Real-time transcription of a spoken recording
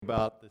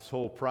about this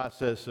whole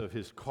process of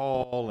his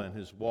call and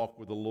his walk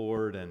with the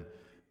Lord and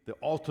the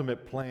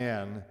ultimate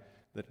plan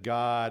that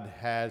God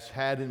has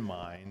had in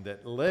mind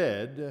that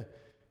led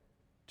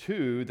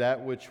to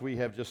that which we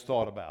have just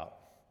thought about,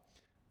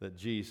 that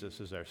Jesus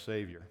is our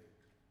Savior.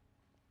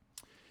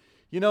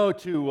 You know,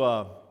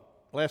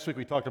 last week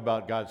we talked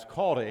about God's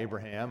call to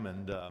Abraham,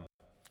 and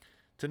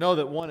to know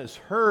that one has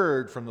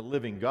heard from the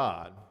living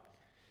God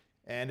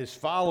and is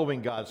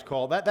following God's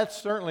call, that's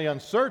certainly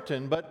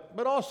uncertain,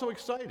 but also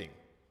exciting.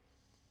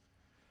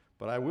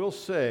 But I will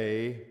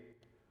say,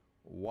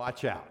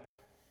 watch out.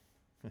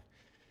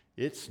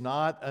 It's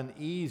not an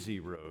easy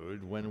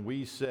road when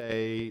we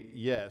say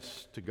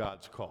yes to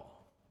God's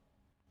call.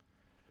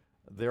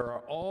 There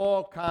are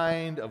all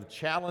kinds of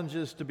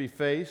challenges to be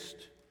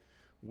faced.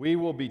 We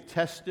will be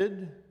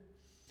tested,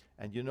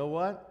 and you know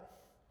what?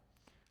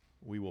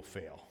 We will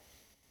fail.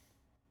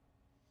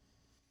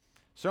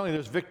 Certainly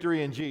there's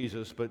victory in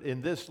Jesus, but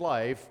in this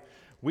life,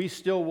 we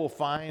still will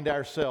find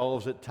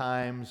ourselves at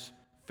times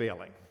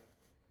failing.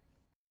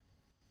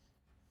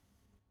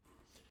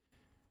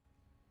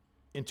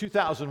 In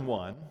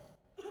 2001,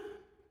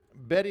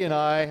 Betty and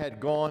I had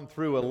gone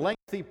through a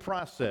lengthy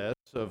process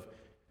of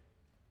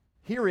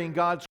hearing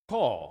God's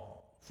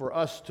call for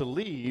us to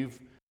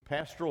leave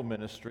pastoral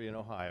ministry in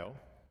Ohio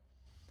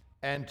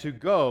and to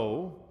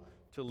go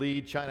to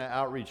lead China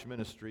Outreach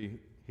Ministry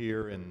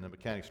here in the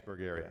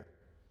Mechanicsburg area.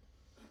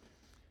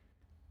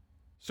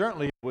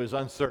 Certainly it was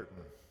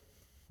uncertain.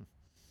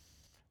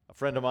 A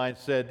friend of mine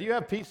said, "Do you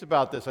have peace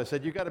about this?" I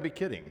said, "You got to be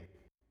kidding.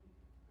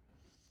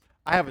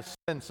 I have a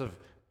sense of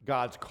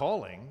God's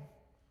calling,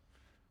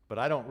 but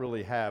I don't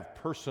really have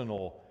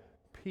personal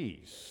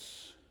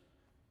peace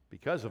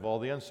because of all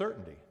the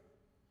uncertainty."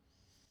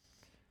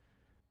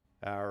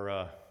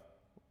 Our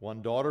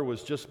one daughter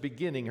was just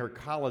beginning her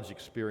college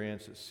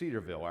experience at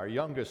Cedarville. Our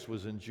youngest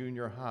was in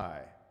junior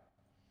high.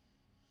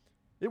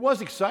 It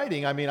was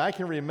exciting. I mean, I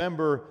can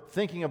remember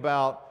thinking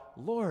about,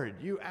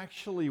 Lord, you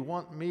actually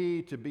want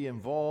me to be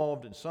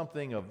involved in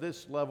something of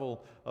this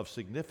level of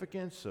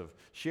significance, of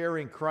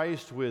sharing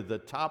Christ with the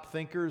top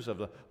thinkers of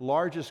the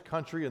largest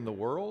country in the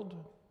world,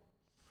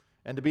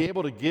 and to be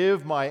able to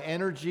give my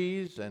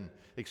energies and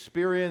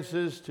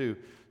experiences to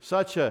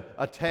such a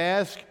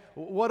task?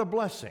 What a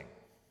blessing.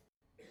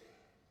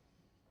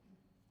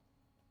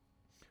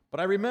 But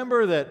I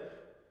remember that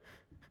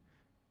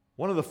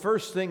one of the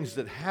first things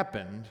that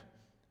happened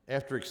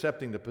after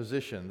accepting the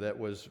position that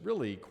was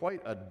really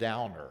quite a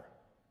downer.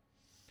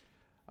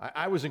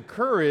 I was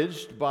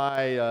encouraged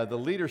by the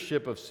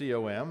leadership of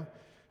COM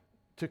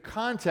to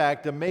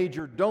contact a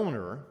major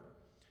donor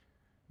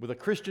with a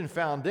Christian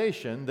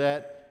foundation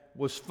that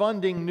was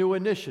funding new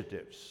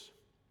initiatives.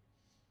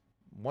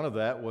 One of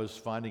that was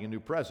finding a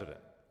new president,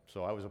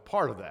 so I was a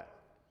part of that.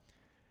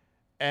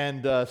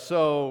 And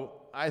so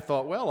I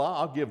thought, well,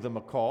 I'll give them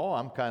a call.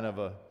 I'm kind of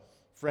a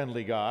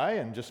friendly guy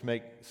and just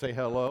say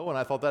hello, and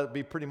I thought that would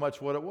be pretty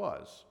much what it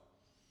was.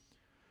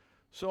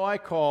 So I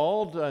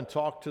called and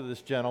talked to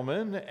this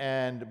gentleman,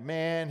 and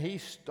man, he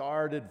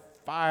started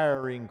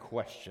firing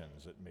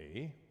questions at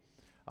me.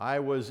 I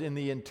was in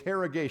the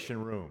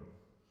interrogation room,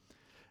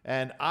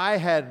 and I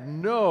had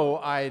no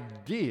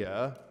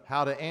idea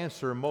how to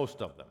answer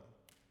most of them.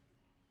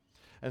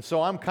 And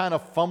so I'm kind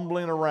of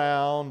fumbling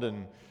around,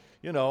 and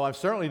I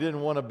certainly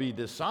didn't want to be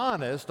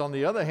dishonest. On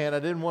the other hand, I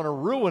didn't want to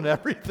ruin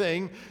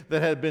everything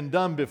that had been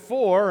done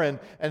before. And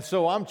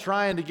so I'm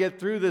trying to get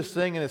through this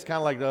thing, and it's kind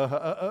of like,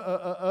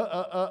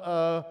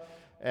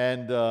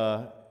 and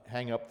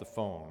hang up the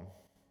phone.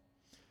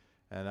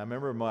 And I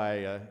remember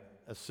my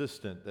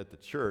assistant at the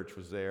church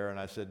was there, and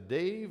I said,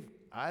 "Dave,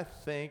 I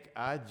think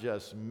I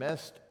just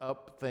messed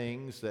up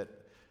things that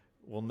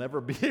will never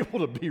be able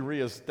to be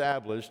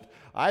reestablished.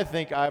 I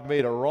think I've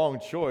made a wrong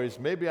choice.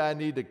 Maybe I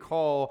need to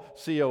call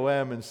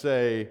COM and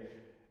say,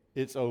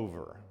 it's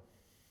over."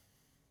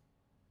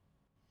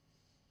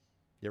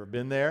 You ever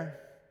been there?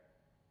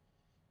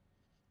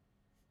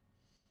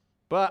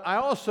 But I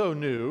also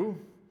knew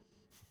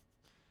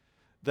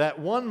that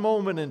one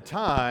moment in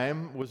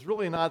time was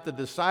really not the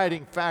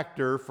deciding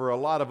factor for a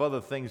lot of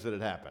other things that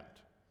had happened.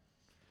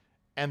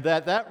 And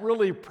that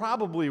really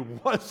probably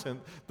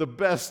wasn't the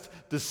best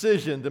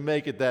decision to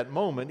make at that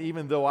moment,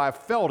 even though I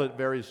felt it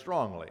very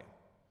strongly.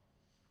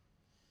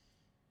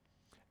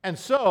 And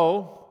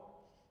so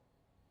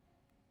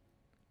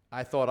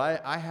I thought,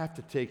 I have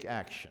to take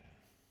action.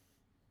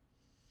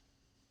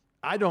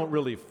 I don't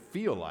really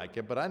feel like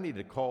it, but I need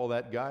to call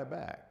that guy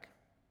back.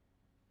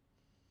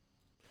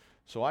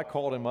 So I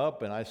called him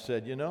up and I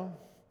said,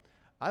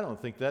 I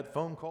don't think that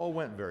phone call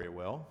went very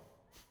well.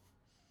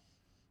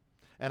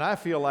 And I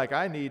feel like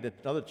I need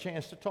another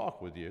chance to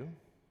talk with you.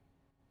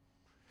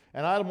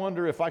 And I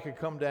wonder if I could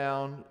come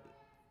down,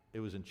 it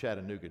was in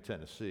Chattanooga,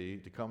 Tennessee,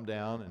 to come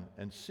down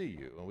and see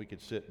you, and we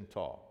could sit and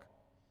talk.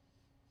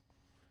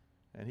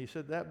 And he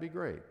said, that'd be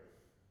great.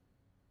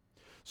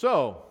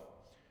 So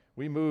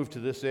we moved to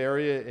this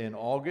area in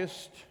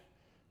August,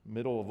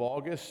 middle of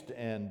August,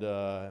 and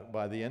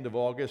by the end of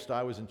August,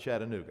 I was in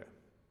Chattanooga.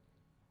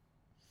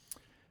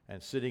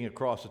 and sitting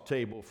across the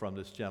table from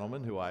this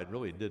gentleman who I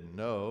really didn't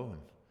know.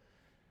 And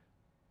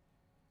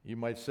you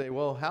might say,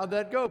 well, how'd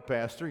that go,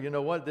 Pastor? You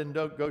know what? Didn't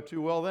go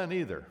too well then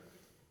either.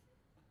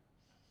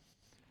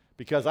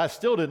 Because I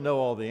still didn't know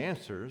all the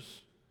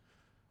answers,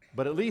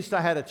 but at least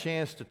I had a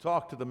chance to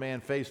talk to the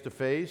man face to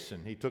face,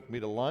 and he took me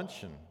to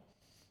lunch and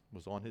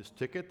was on his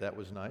ticket. That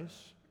was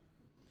nice.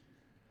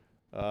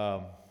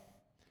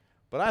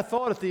 But I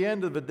thought at the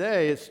end of the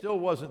day, it still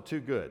wasn't too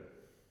good.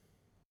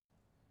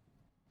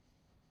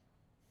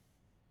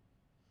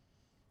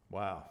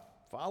 Wow.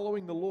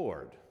 Following the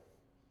Lord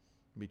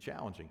can be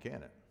challenging,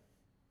 can't it?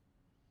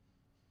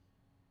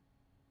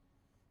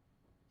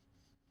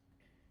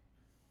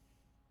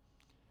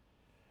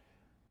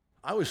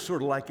 I was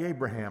sort of like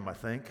Abraham, I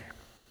think,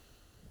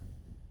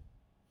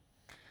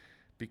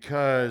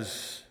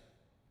 because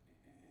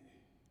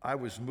I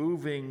was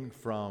moving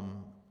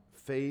from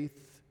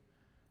faith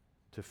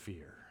to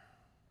fear.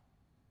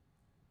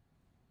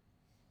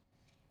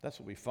 That's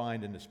what we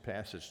find in this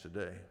passage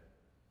today.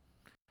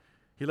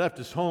 He left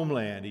his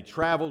homeland. He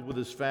traveled with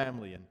his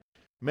family and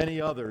many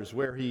others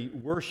where he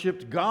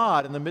worshiped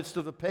God in the midst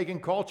of the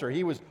pagan culture.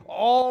 He was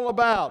all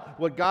about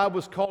what God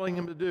was calling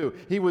him to do.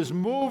 He was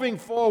moving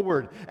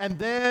forward. And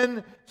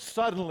then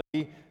suddenly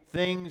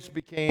things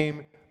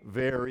became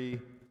very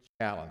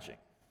challenging.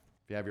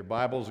 If you have your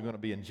Bibles, we're going to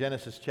be in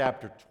Genesis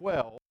chapter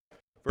 12,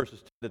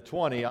 verses 10 to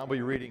 20. I'll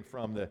be reading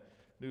from the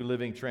New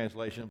Living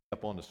Translation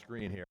up on the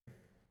screen here.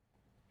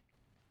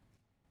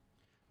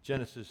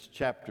 Genesis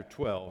chapter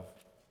 12,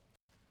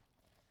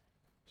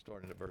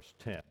 starting at verse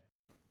 10.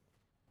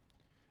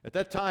 At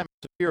that time,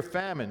 a severe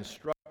famine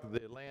struck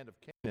the land of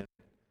Canaan,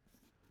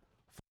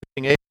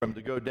 forcing Abram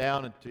to go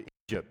down into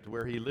Egypt,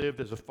 where he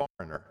lived as a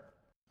foreigner.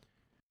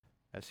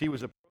 As he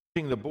was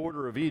approaching the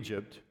border of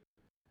Egypt,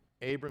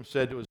 Abram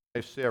said to his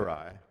wife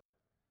Sarai,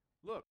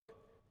 "Look,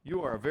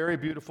 you are a very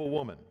beautiful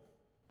woman.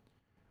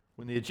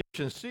 When the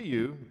Egyptians see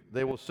you,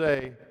 they will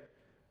say,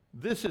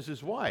 'This is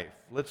his wife.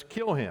 Let's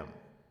kill him.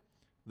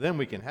 Then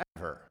we can have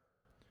her.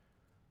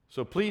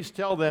 So please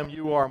tell them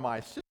you are my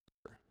sister.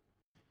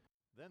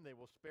 Then they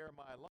will spare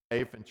my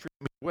life and treat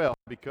me well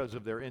because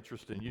of their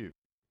interest in you.'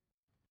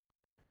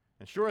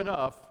 And sure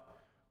enough,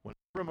 when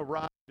Abram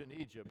arrived in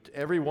Egypt,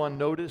 everyone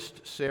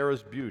noticed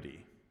Sarah's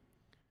beauty.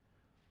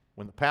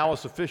 When the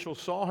palace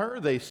officials saw her,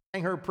 they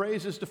sang her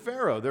praises to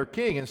Pharaoh, their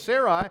king, and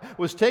Sarai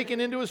was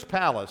taken into his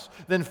palace.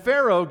 Then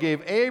Pharaoh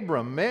gave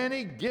Abram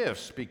many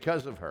gifts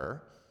because of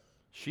her: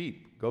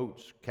 sheep,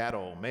 goats,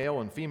 cattle, male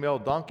and female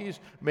donkeys,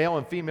 male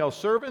and female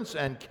servants,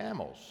 and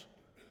camels.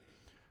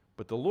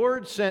 But the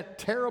Lord sent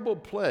terrible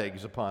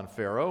plagues upon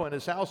Pharaoh and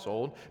his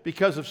household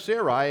because of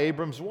Sarai,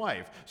 Abram's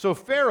wife. So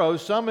Pharaoh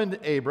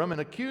summoned Abram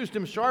and accused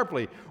him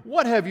sharply.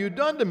 'What have you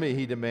done to me?'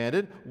 he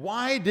demanded.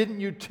 'Why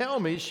didn't you tell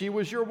me she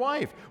was your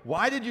wife?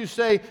 Why did you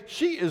say,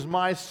 she is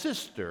my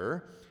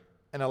sister,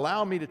 and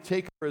allow me to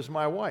take her as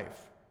my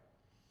wife?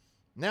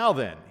 Now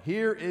then,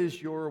 here is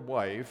your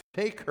wife.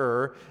 Take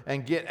her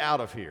and get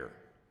out of here.'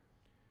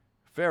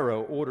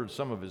 Pharaoh ordered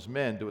some of his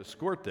men to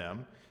escort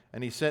them,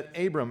 and he sent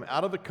Abram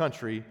out of the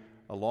country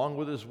along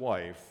with his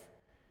wife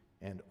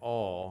and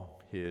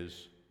all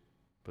his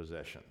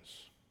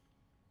possessions."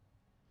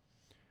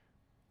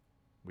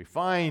 We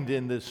find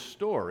in this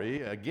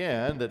story,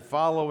 again, that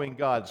following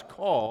God's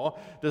call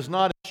does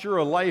not ensure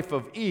a life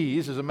of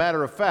ease. As a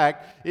matter of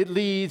fact, it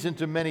leads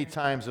into many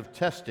times of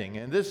testing.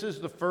 And this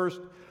is the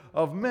first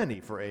of many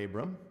for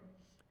Abram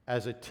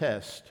as a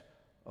test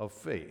of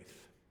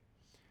faith.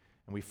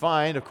 And we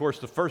find, of course,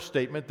 the first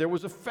statement, there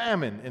was a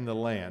famine in the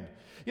land.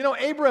 You know,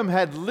 Abram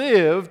had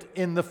lived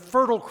in the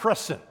Fertile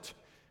Crescent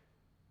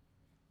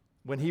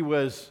when he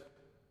was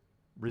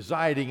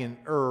residing in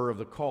Ur of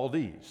the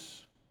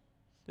Chaldees.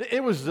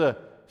 It was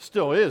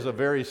still is a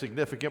very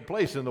significant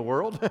place in the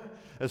world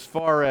as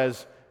far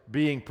as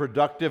being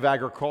productive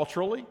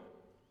agriculturally.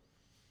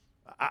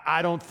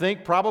 I don't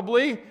think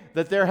probably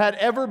that there had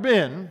ever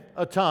been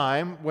a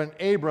time when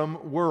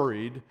Abram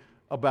worried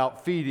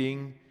about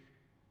feeding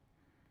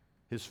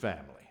his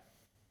family.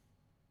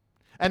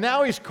 And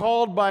now he's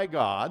called by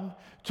God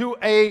to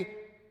a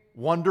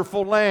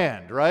wonderful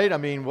land, right? I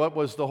mean, what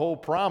was the whole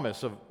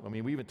promise of,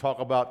 we even talk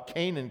about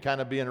Canaan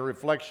kind of being a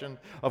reflection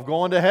of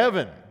going to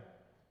heaven.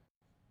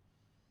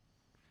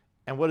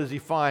 And what does he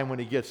find when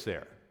he gets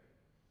there?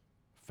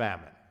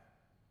 Famine.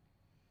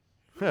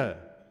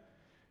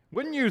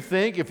 Wouldn't you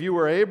think, if you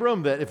were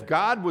Abram, that if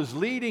God was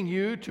leading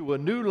you to a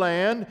new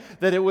land,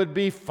 that it would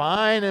be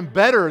fine and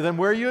better than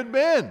where you had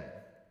been?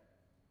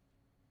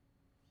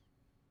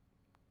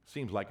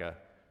 Seems like a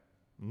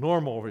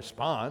normal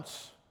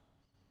response.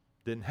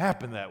 Didn't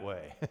happen that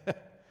way.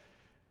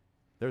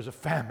 There's a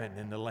famine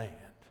in the land.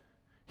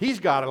 He's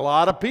got a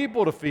lot of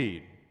people to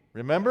feed.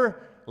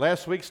 Remember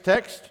last week's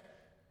text?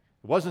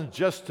 It wasn't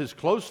just his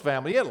close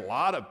family. He had a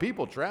lot of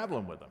people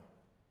traveling with him.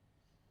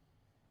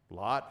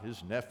 Lot,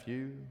 his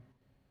nephew,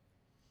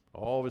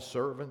 all of his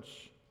servants,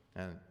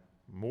 and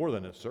more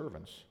than his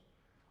servants,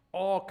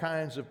 all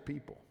kinds of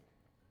people.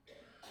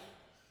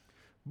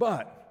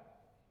 But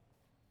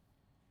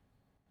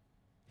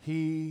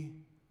he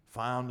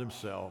found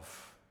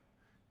himself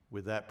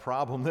with that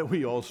problem that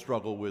we all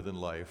struggle with in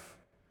life,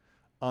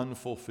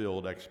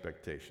 unfulfilled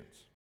expectations.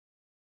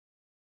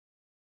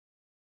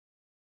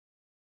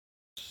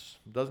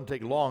 It doesn't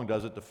take long,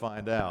 does it, to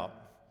find out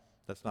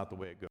that's not the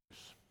way it goes.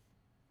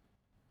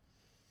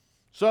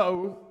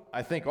 So,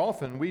 I think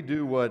often we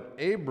do what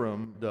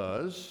Abram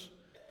does,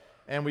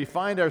 and we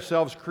find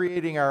ourselves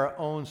creating our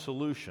own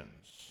solutions.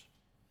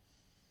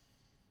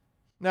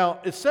 Now,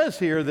 it says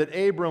here that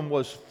Abram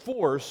was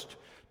forced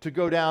to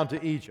go down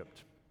to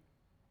Egypt.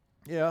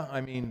 Yeah, I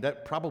mean,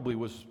 that probably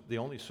was the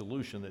only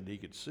solution that he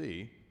could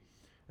see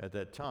at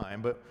that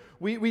time. But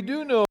we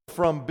do know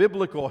from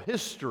biblical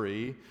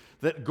history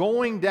that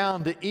going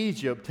down to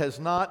Egypt has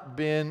not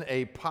been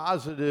a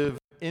positive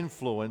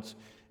influence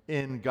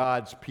in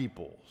God's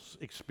people's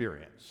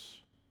experience.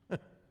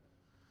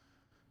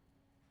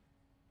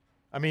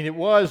 I mean, it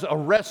was a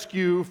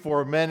rescue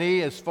for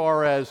many as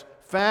far as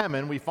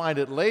famine. We find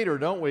it later,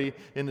 don't we,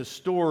 in the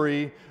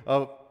story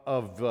of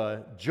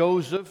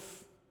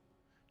Joseph,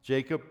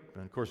 Jacob.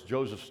 And of course,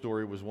 Joseph's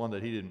story was one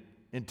that he didn't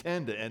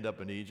intend to end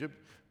up in Egypt,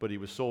 but he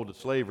was sold to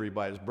slavery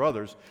by his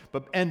brothers.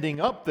 But ending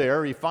up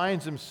there, he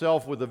finds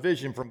himself with a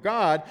vision from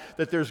God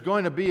that there's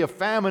going to be a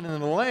famine in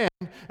the land.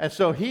 And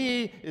so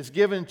he is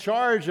given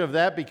charge of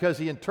that because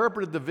he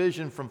interpreted the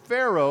vision from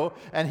Pharaoh,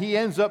 and he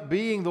ends up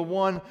being the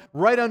one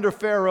right under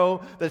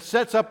Pharaoh that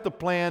sets up the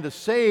plan to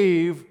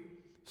save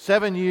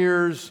 7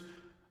 years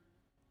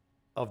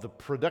of the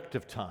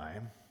productive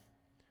time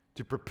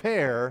to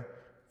prepare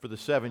for the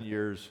 7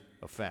 years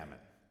of famine.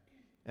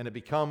 And it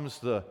becomes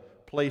the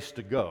place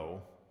to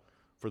go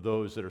for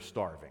those that are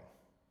starving.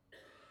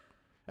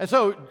 And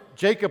so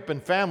Jacob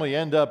and family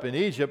end up in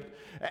Egypt,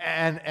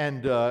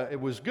 and it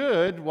was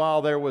good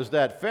while there was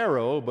that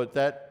Pharaoh, but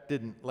that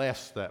didn't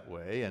last that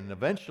way. And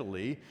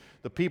eventually,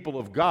 the people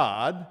of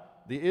God,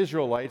 the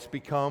Israelites,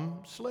 become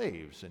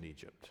slaves in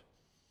Egypt.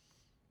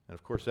 And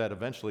of course, that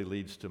eventually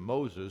leads to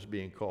Moses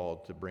being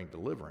called to bring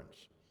deliverance.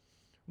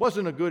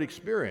 Wasn't a good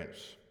experience.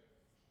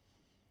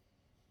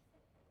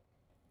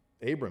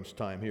 Abram's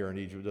time here in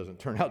Egypt doesn't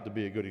turn out to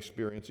be a good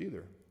experience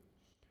either.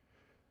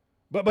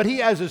 But he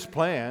has his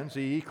plans.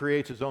 He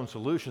creates his own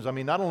solutions. I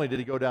mean, not only did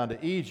he go down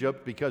to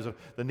Egypt because of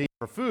the need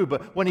for food,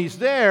 but when he's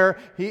there,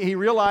 he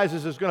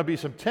realizes there's going to be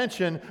some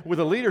tension with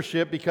the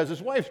leadership because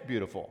his wife's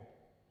beautiful.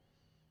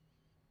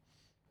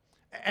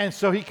 And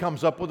so he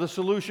comes up with a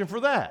solution for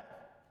that.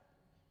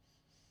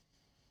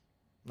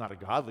 Not a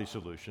godly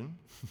solution,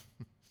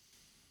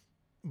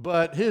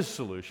 but his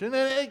solution.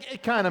 And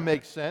it kind of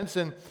makes sense.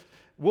 And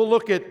we'll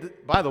look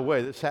at, by the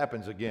way, this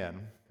happens again.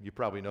 You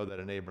probably know that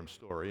in Abram's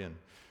story. And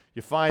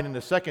you find in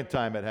the second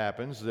time it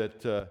happens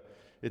that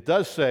it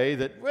does say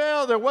that,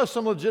 well, there was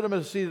some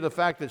legitimacy to the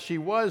fact that she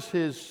was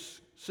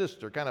his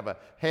sister, kind of a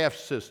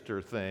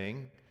half-sister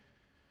thing.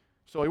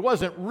 So he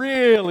wasn't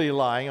really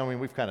lying. I mean,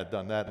 we've kind of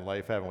done that in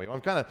life, haven't we? I'm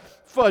kind of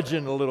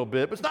fudging a little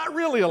bit, but it's not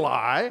really a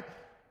lie.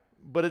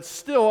 But it's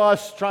still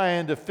us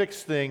trying to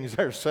fix things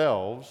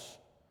ourselves.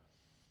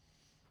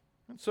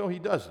 And so he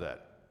does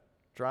that.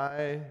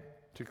 Try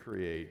to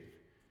create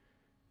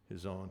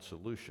his own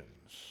solutions.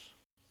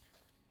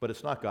 But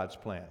it's not God's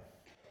plan.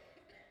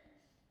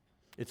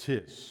 It's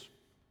his.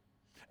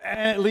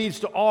 And it leads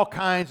to all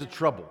kinds of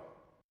trouble.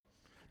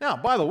 Now,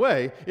 by the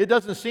way, it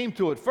doesn't seem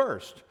to at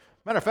first.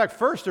 Matter of fact,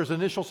 first there's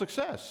initial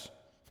success.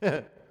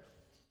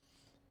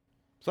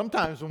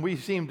 Sometimes when we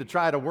seem to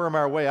try to worm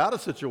our way out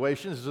of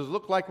situations, it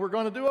looks like we're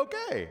going to do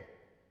okay.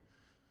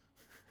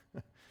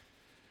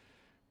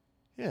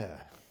 Yeah,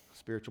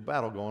 spiritual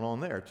battle going on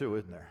there too,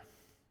 isn't there?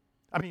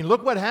 I mean,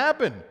 look what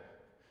happened.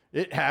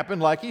 It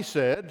happened like he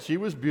said. She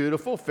was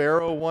beautiful.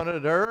 Pharaoh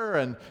wanted her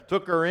and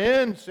took her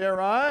in,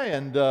 Sarai,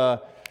 and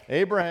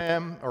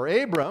Abram,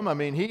 I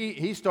mean,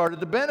 he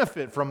started to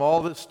benefit from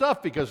all this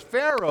stuff because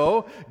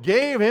Pharaoh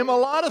gave him a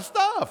lot of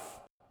stuff.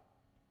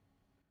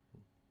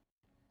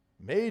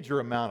 Major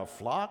amount of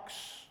flocks,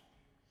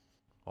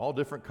 all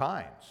different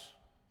kinds.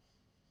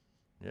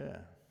 Yeah.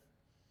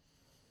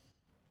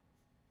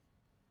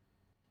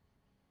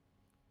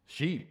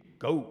 Sheep,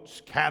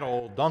 goats,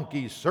 cattle,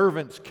 donkeys,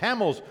 servants,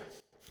 camels.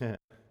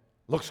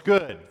 Looks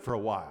good for a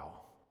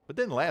while, but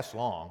didn't last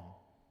long.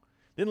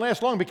 Didn't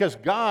last long because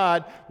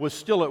God was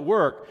still at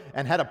work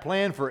and had a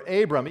plan for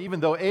Abram,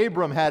 even though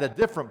Abram had a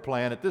different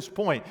plan at this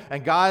point.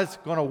 And God's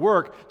going to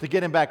work to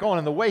get him back on.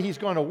 And the way he's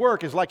going to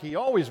work is like he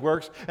always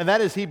works, and that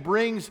is he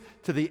brings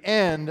to the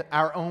end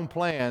our own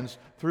plans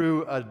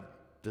through a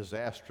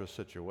disastrous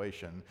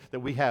situation that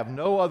we have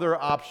no other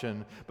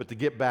option but to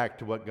get back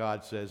to what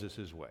God says is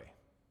his way.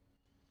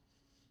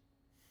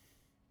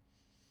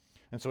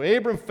 And so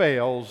Abram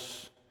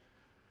fails,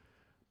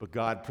 but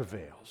God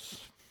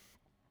prevails.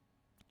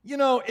 You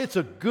know, it's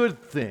a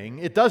good thing.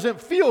 It doesn't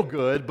feel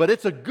good, but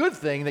it's a good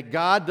thing that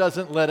God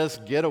doesn't let us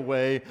get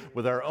away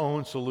with our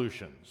own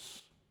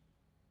solutions.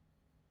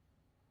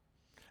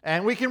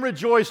 And we can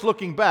rejoice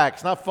looking back.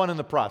 It's not fun in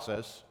the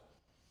process.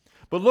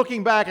 But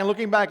looking back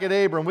at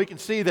Abram, we can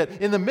see that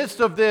in the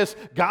midst of this,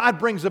 God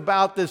brings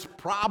about this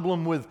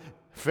problem with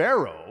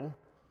Pharaoh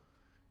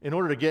in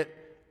order to get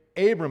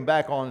Abram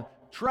back on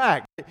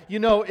track. You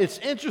know, it's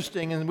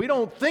interesting, and we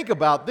don't think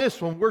about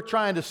this when we're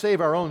trying to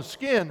save our own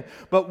skin,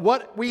 but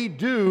what we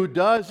do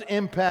does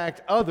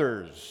impact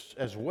others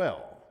as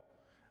well.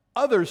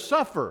 Others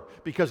suffer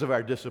because of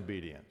our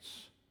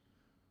disobedience.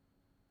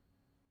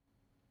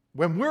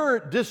 When we're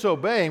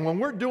disobeying, when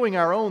we're doing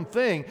our own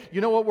thing,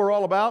 you know what we're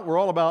all about? We're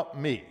all about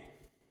me.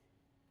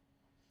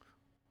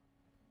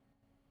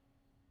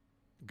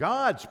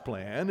 God's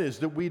plan is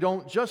that we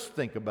don't just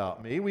think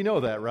about me. We know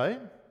that,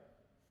 right?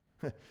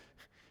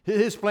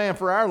 His plan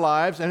for our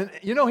lives, and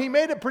you know, he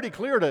made it pretty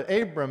clear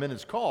to Abram in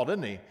his call,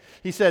 didn't he?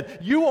 He said,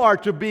 you are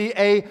to be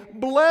a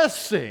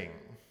blessing.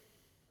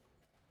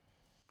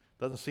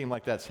 Doesn't seem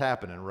like that's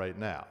happening right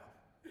now.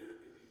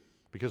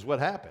 Because what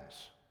happens?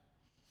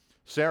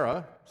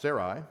 Sarai,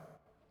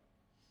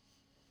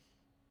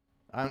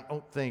 I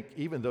don't think,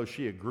 even though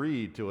she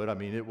agreed to it, I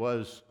mean, it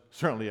was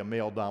certainly a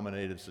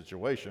male-dominated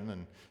situation,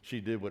 and she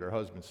did what her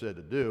husband said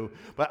to do,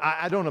 but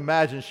I don't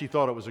imagine she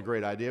thought it was a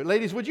great idea.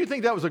 Ladies, would you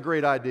think that was a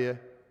great idea?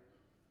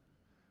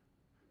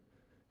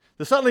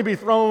 To suddenly be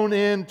thrown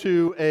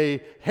into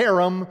a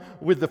harem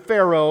with the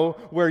Pharaoh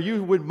where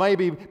you would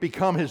maybe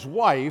become his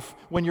wife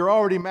when you're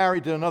already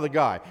married to another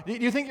guy. Do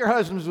you think your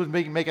husbands would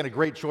be making a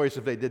great choice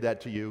if they did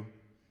that to you?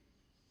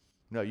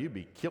 No, you'd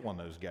be killing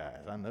those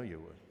guys. I know you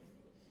would.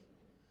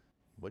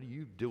 What are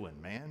you doing,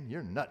 man?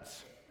 You're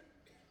nuts.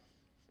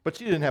 But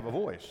she didn't have a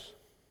voice.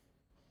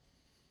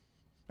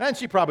 And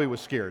she probably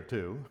was scared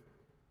too.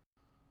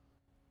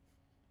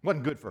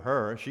 Wasn't good for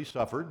her. She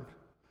suffered.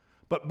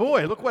 But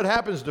boy, look what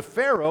happens to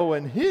Pharaoh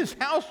and his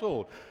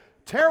household.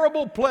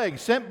 Terrible plague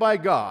sent by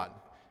God.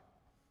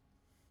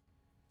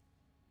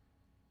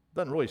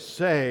 Doesn't really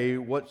say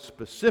what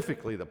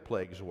specifically the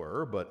plagues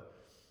were, but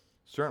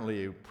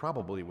certainly it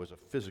probably was a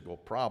physical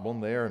problem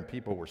there, and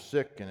people were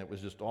sick, and it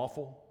was just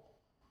awful.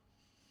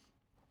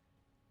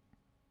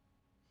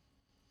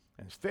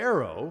 And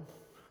Pharaoh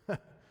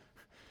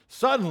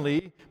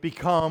suddenly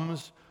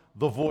becomes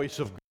the voice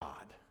of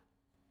God.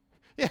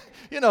 Yeah,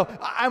 you know,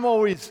 I'm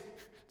always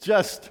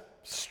just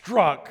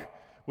struck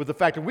with the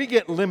fact that we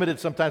get limited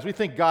sometimes. We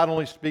think God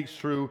only speaks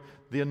through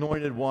the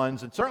anointed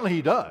ones, and certainly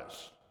he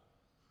does.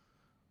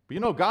 But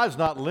you know, God's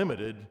not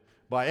limited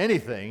by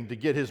anything to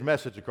get his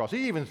message across.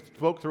 He even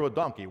spoke through a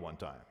donkey one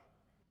time.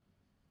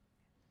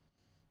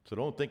 So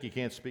don't think he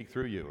can't speak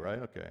through you, right?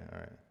 Okay, all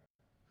right.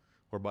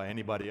 Or by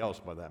anybody else,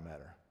 by that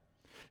matter.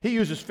 He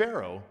uses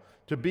Pharaoh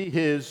to be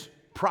his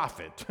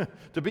prophet,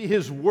 to be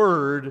his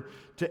word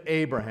to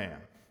Abraham.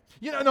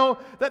 You know,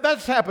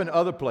 that's happened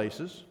other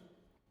places.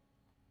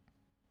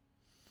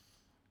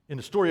 In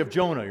the story of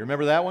Jonah, you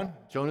remember that one?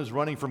 Jonah's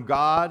running from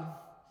God.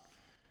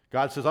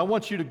 God says, I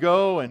want you to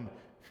go and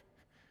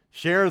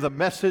share the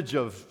message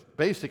of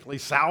basically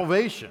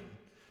salvation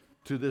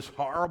to this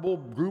horrible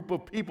group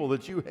of people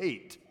that you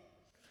hate.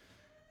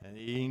 And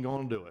he ain't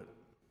going to do it.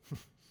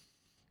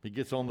 He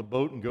gets on the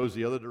boat and goes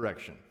the other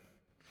direction.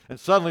 And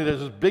suddenly there's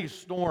this big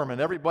storm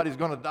and everybody's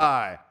going to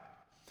die.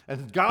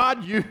 And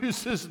God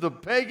uses the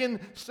pagan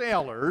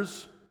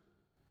sailors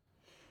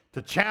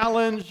to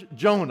challenge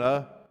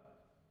Jonah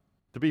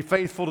to be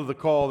faithful to the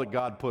call that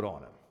God put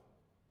on him.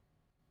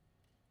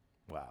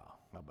 Wow,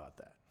 how about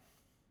that?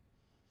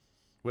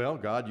 Well,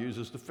 God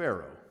uses the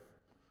Pharaoh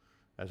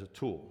as a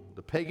tool.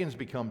 The pagans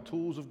become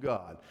tools of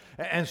God.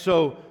 And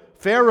so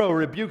Pharaoh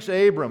rebukes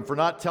Abram for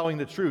not telling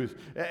the truth.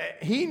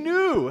 He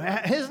knew,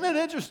 isn't it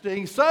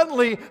interesting?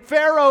 Suddenly,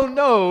 Pharaoh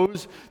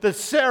knows that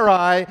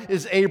Sarai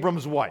is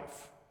Abram's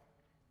wife.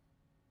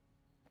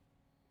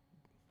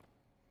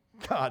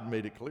 God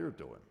made it clear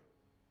to him.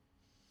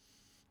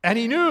 And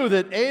he knew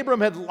that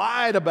Abram had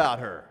lied about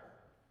her.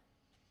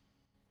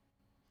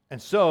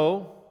 And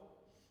so,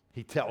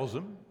 he tells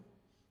him,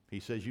 he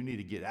says, you need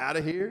to get out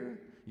of here.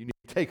 You need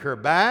to take her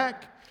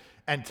back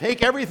and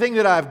take everything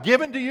that I've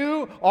given to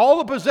you, all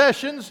the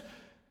possessions.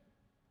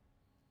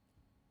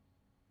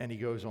 And he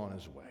goes on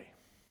his way.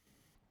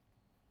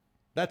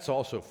 That's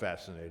also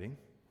fascinating.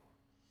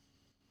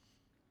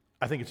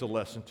 I think it's a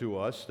lesson to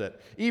us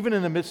that even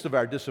in the midst of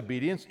our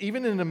disobedience,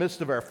 even in the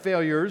midst of our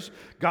failures,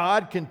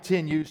 God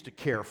continues to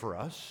care for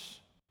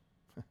us.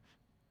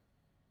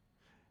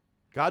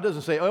 God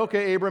doesn't say,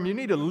 okay, Abram, you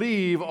need to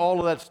leave all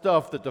of that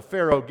stuff that the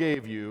Pharaoh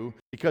gave you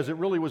because it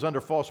really was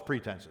under false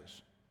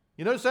pretenses.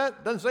 You notice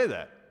that? Doesn't say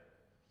that.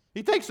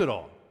 He takes it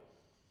all.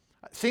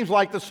 It seems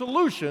like the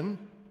solution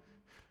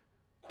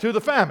to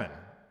the famine.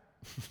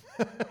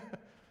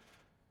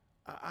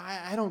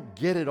 I don't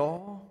get it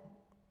all,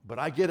 but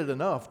I get it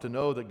enough to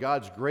know that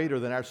God's greater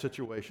than our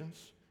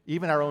situations,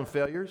 even our own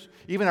failures,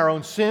 even our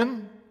own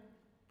sin.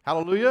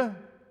 Hallelujah.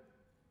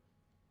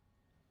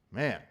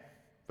 Man,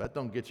 if that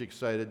don't get you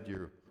excited,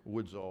 your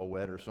wood's all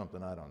wet or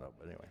something, I don't know.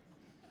 But anyway,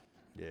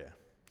 yeah.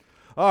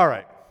 All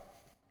right.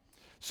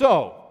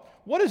 So,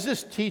 what does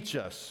this teach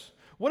us?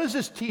 What does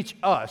this teach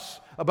us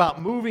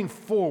about moving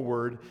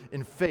forward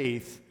in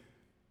faith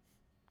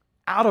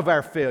out of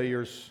our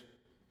failures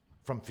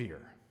from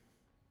fear?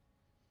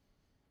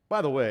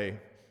 By the way,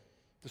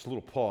 just a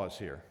little pause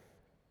here.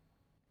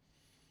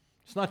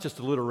 It's not just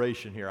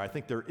alliteration here. I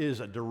think there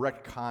is a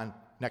direct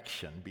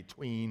connection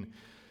between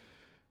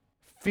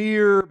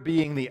fear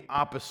being the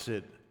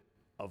opposite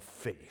of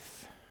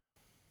faith.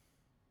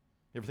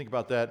 You ever think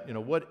about that?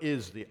 What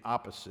is the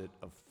opposite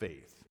of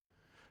faith?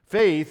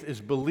 Faith is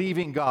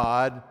believing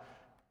God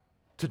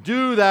to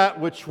do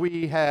that which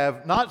we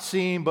have not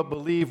seen but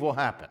believe will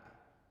happen.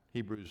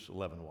 Hebrews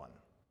 11:1. All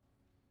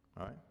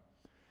right?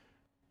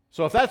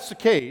 So if that's the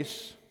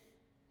case,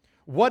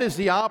 what is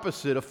the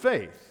opposite of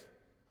faith?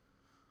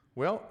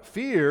 Well,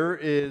 fear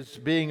is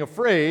being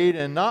afraid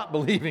and not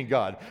believing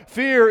God.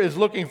 Fear is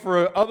looking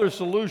for other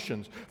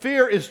solutions.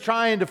 Fear is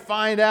trying to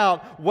find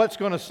out what's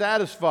going to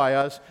satisfy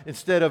us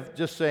instead of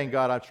just saying,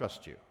 God, I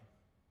trust you.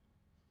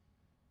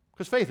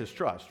 Because faith is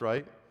trust,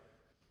 right?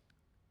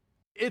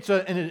 It's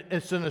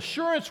an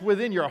assurance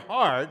within your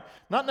heart,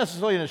 not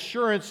necessarily an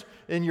assurance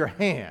in your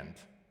hand.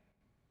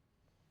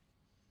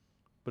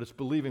 But it's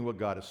believing what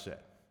God has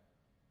said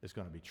is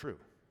going to be true.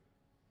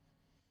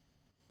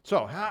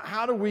 So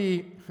how do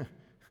we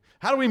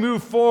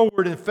move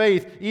forward in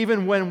faith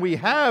even when we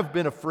have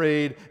been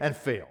afraid and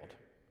failed?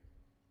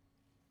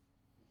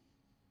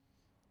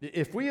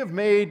 If we have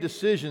made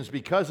decisions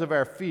because of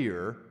our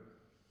fear,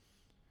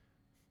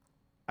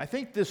 I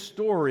think this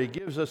story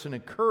gives us an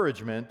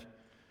encouragement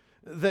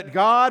that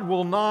God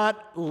will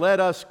not let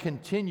us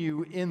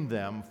continue in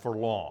them for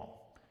long.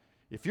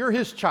 If you're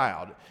His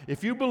child,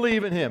 if you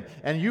believe in Him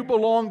and you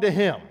belong to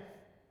Him,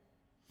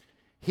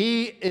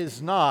 He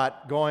is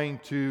not going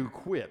to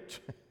quit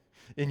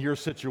in your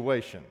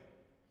situation.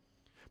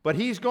 But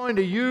He's going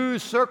to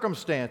use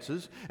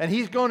circumstances and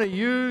He's going to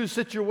use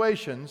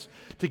situations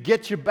to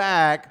get you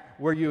back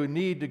where you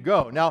need to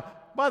go. Now,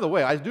 by the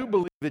way, I do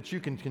believe that you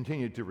can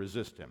continue to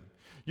resist Him.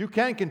 You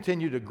can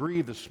continue to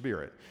grieve the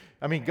Spirit.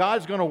 I mean,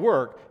 God's going to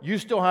work. You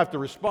still have to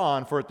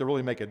respond for it to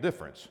really make a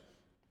difference.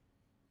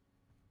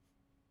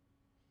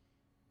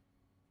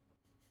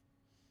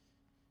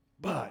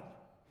 But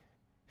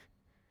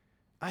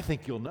I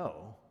think you'll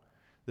know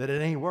that it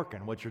ain't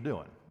working what you're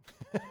doing.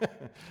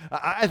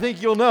 I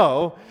think you'll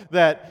know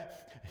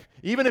that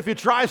even if you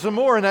try some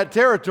more in that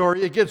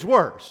territory, it gets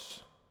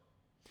worse.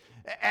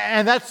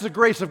 And that's the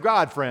grace of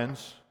God,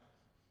 friends.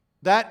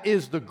 That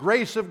is the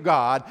grace of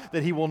God,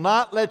 that He will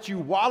not let you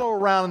wallow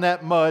around in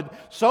that mud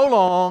so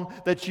long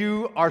that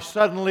you are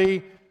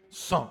suddenly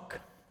sunk.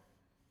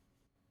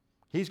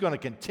 He's going to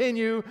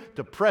continue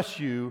to press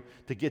you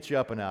to get you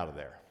up and out of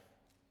there.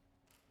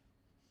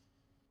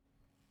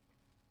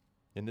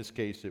 In this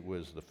case, it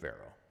was the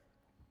Pharaoh.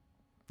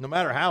 No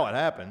matter how it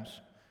happens,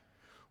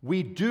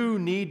 we do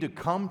need to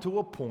come to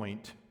a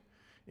point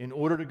in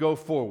order to go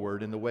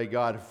forward in the way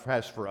God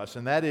has for us,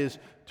 and that is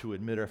to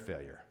admit our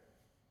failure.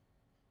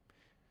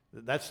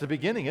 That's the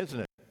beginning, isn't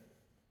it?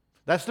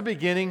 That's the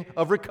beginning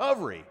of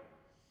recovery.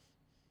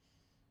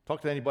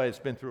 Talk to anybody that's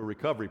been through a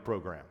recovery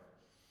program.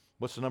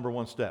 What's the number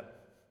one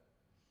step?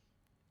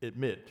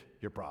 Admit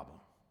your problem.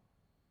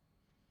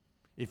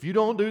 If you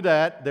don't do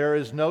that, there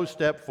is no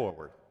step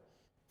forward.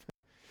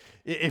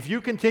 If you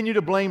continue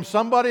to blame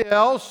somebody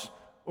else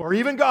or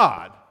even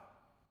God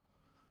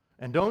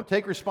and don't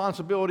take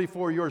responsibility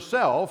for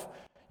yourself,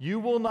 you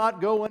will not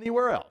go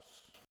anywhere else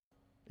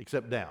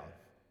except down.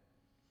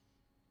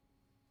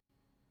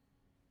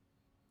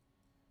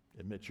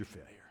 Admit your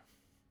failure.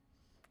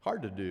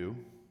 Hard to do.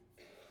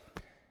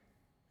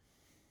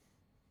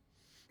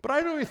 But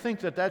I really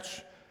think that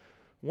that's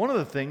one of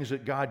the things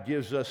that God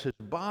gives us His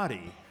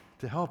body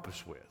to help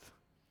us with.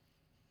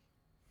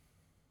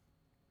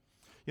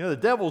 The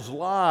devil's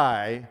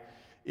lie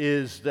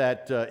is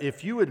that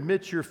if you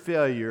admit your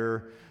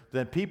failure,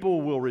 then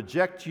people will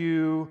reject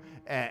you,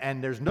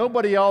 and there's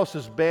nobody else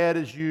as bad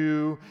as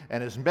you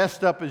and as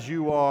messed up as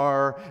you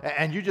are,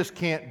 and you just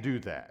can't do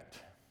that.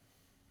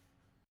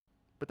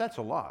 But that's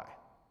a lie.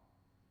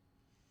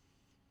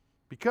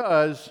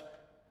 Because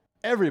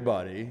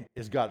everybody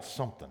has got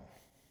something.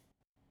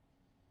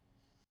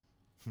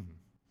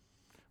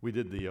 We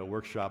did the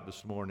workshop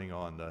this morning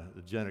on the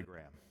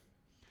genogram.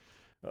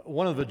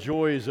 One of the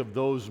joys of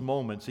those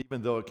moments,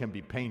 even though it can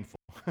be painful,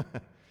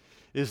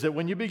 is that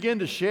when you begin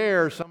to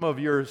share some of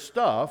your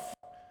stuff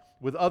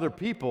with other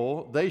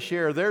people, they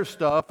share their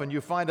stuff, and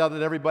you find out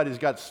that everybody's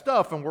got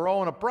stuff, and we're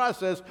all in a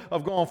process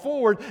of going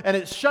forward, and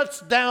it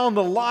shuts down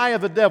the lie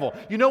of the devil.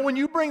 When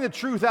you bring the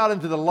truth out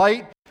into the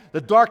light,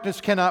 the darkness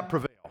cannot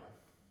prevail.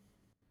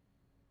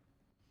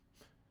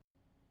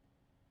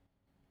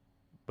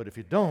 But if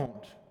you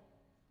don't,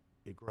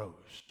 it grows.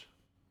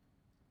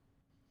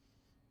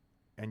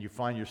 And you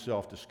find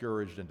yourself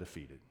discouraged and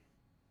defeated.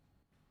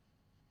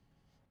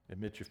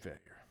 Admit your failure.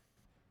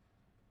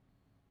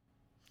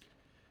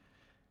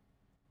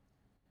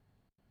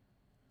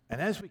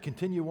 And as we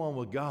continue on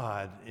with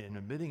God in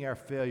admitting our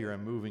failure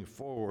and moving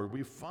forward,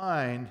 we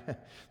find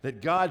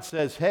that God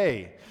says,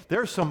 hey,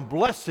 there's some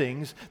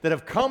blessings that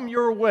have come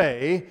your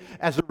way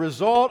as a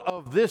result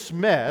of this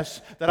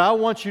mess that I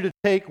want you to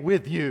take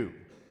with you.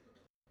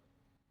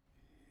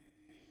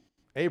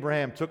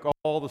 Abraham took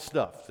all the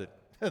stuff that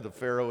the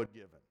Pharaoh had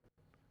given.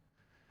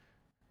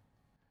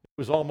 It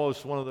was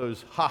almost one of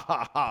those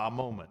ha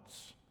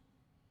moments.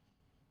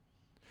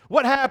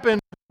 What happened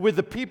with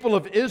the people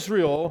of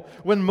Israel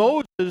when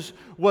Moses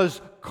was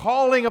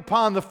calling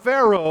upon the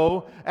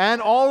Pharaoh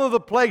and all of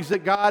the plagues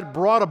that God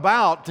brought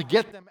about to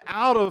get them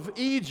out of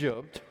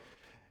Egypt?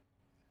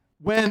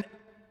 When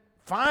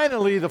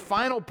finally the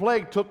final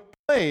plague took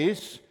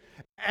place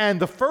and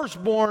the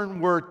firstborn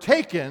were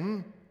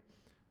taken,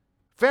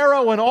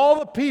 Pharaoh and all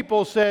the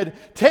people said,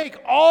 "Take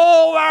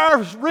all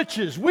our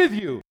riches with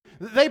you."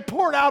 They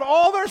poured out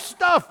all their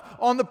stuff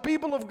on the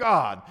people of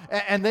God,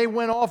 and they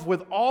went off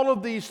with all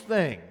of these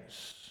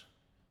things.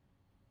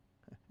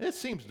 It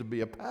seems to be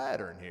a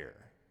pattern here.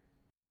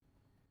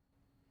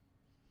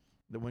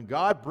 That when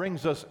God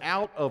brings us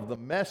out of the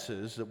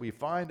messes that we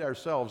find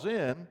ourselves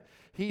in,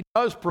 He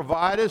does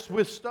provide us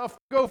with stuff to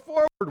go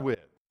forward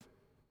with.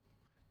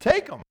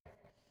 Take them.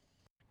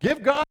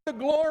 Give God the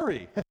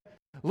glory.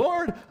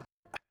 Lord,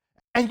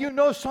 and you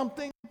know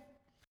something?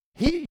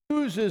 He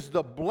uses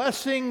the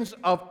blessings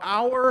of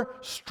our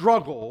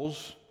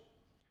struggles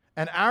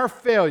and our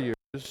failures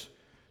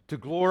to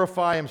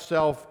glorify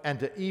Himself and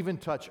to even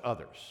touch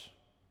others.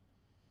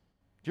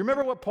 Do you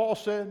remember what Paul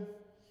said?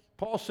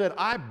 Paul said,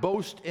 "I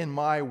boast in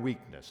my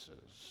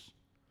weaknesses,"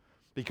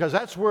 because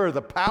that's where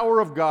the power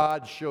of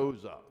God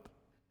shows up.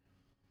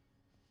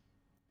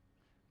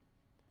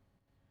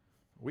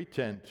 We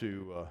tend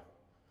to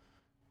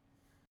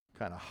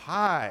kind of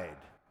hide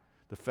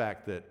the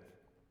fact that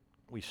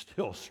we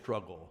still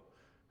struggle.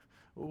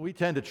 We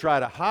tend to try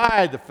to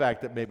hide the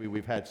fact that maybe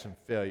we've had some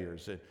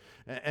failures.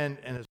 And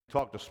as we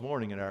talked this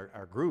morning in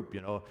our group,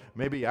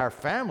 maybe our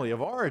family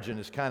of origin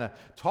has kind of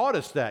taught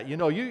us that. You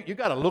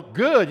got to look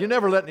good. You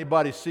never let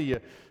anybody see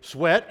you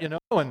sweat,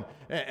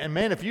 and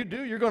man, if you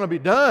do, you're going to be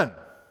done.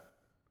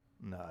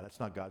 No, that's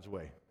not God's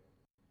way.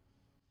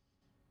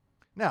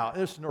 Now,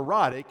 it's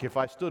neurotic if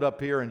I stood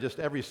up here and just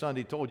every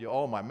Sunday told you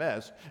all my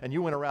mess, and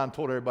you went around and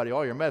told everybody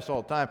all your mess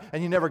all the time,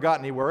 and you never got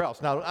anywhere else.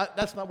 Now,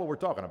 that's not what we're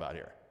talking about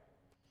here.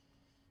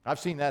 I've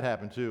seen that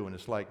happen too, and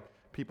it's like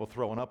people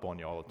throwing up on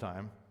you all the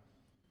time.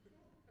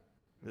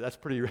 That's a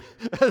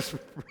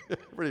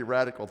pretty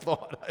radical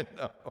thought, I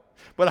know.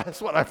 But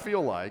that's what I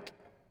feel like.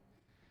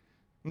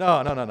 No.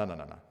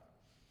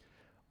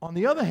 On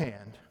the other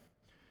hand,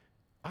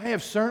 I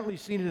have certainly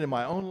seen it in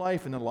my own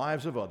life and the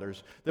lives of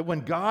others, that when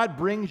God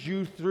brings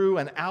you through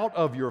and out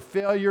of your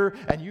failure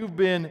and you've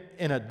been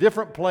in a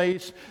different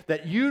place,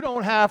 that you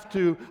don't have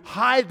to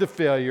hide the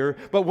failure,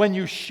 but when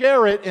you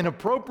share it in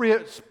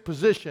appropriate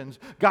positions,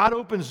 God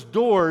opens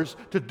doors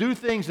to do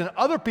things in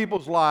other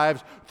people's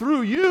lives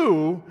through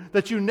you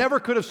that you never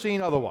could have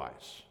seen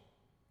otherwise.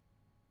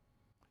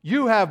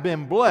 You have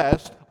been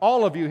blessed,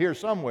 all of you here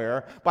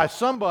somewhere, by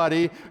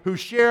somebody who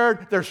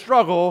shared their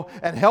struggle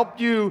and helped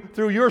you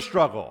through your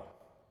struggle.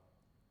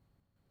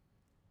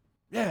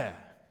 Yeah.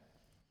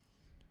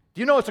 Do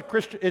you know it's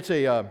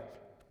a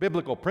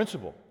biblical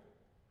principle?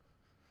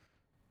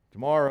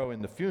 Tomorrow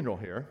in the funeral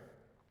here,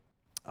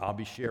 I'll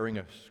be sharing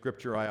a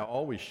scripture I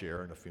always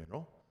share in a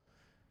funeral,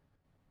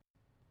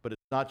 but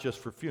it's not just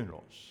for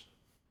funerals.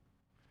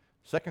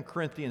 2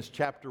 Corinthians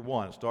chapter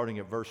 1, starting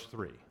at verse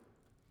 3.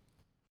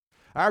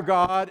 Our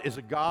God is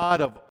a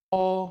God of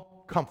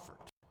all comfort.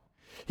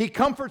 He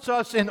comforts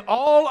us in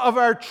all of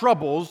our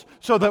troubles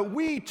so that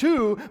we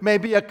too may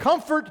be a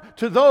comfort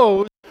to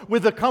those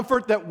with the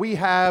comfort that we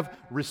have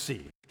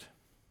received.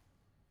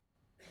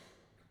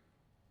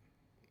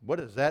 What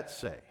does that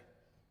say?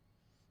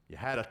 You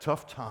had a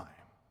tough time.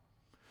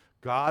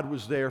 God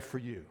was there for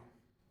you.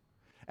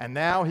 And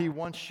now He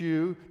wants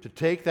you to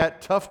take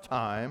that tough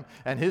time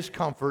and His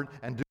comfort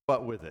and do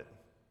what with it?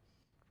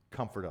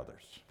 Comfort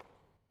others.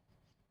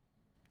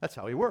 That's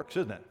how He works,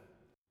 isn't it?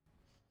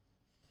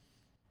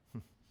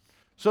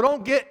 So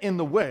don't get in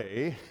the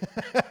way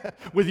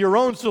with your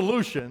own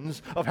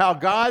solutions of how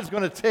God's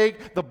going to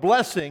take the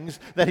blessings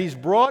that He's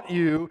brought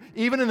you,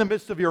 even in the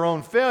midst of your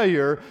own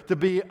failure, to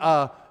be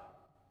an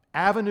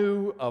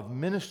avenue of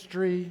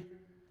ministry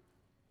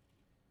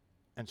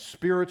and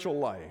spiritual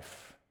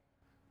life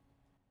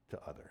to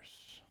others.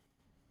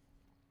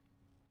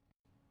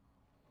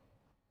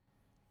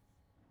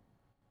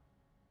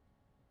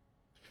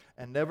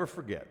 And never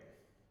forget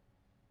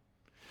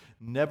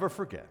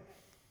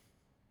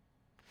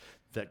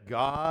that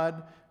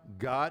God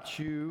got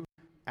you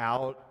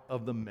out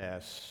of the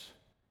mess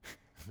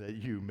that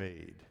you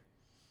made.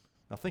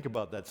 Now think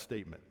about that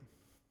statement.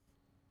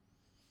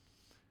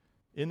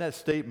 In that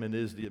statement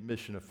is the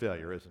admission of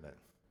failure, isn't it?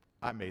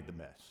 I made the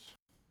mess.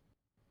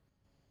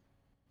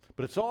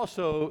 But it's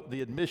also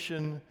the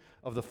admission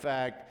of the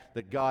fact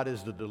that God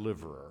is the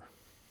deliverer.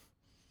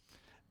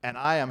 And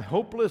I am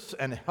hopeless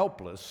and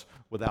helpless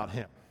without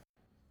Him.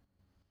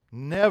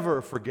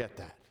 Never forget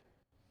that.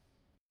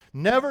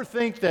 Never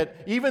think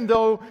that even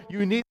though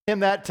you need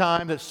Him that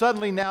time, that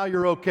suddenly now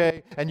you're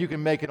okay and you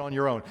can make it on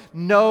your own.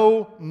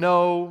 No.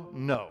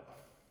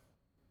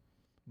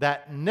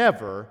 That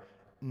never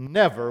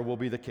will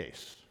be the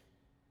case.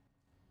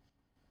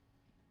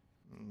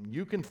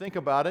 You can think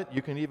about it.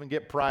 You can even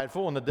get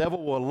prideful, and the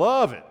devil will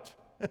love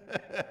it.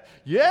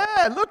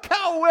 Yeah, look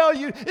how well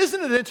you...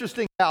 Isn't it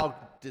interesting how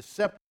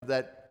deceptive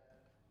that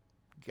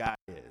guy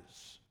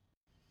is?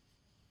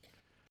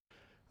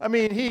 I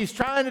mean, he's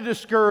trying to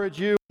discourage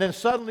you, and then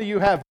suddenly you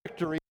have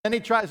victory. Then he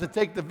tries to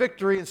take the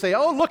victory and say,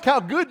 oh, look how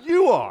good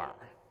you are.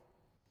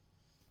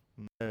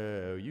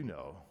 No, you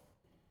know.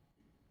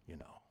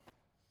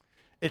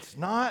 It's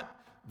not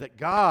that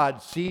God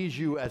sees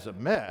you as a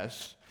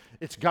mess.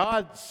 It's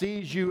God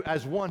sees you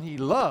as one he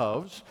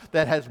loves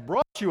that has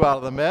brought you out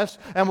of the mess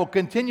and will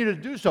continue to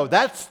do so.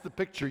 That's the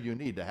picture you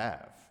need to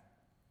have.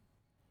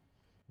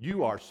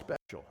 You are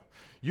special.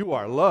 You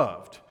are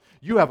loved.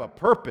 You have a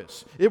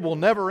purpose. It will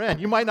never end.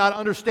 You might not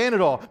understand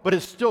it all, but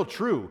it's still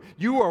true.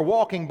 You are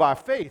walking by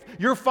faith.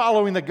 You're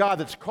following the God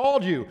that's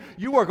called you.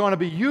 You are going to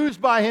be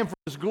used by him for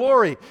his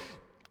glory.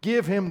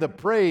 Give him the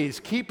praise.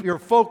 Keep your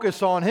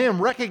focus on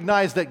him.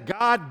 Recognize that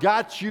God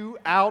got you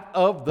out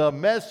of the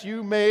mess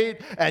you made,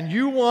 and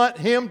you want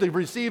him to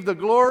receive the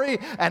glory,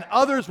 and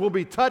others will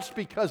be touched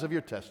because of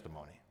your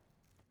testimony.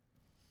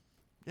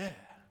 Yeah.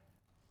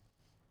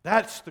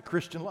 That's the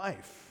Christian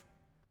life.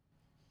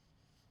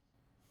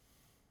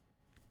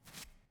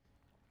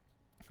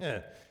 Yeah.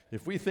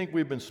 If we think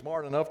we've been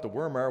smart enough to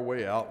worm our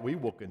way out, we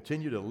will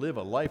continue to live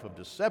a life of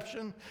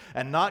deception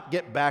and not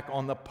get back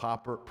on the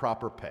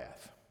proper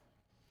path.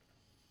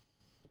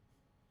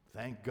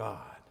 Thank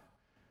God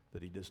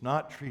that he does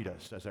not treat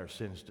us as our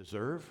sins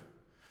deserve,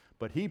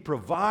 but he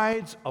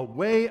provides a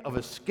way of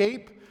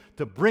escape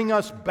to bring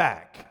us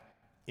back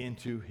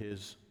into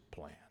his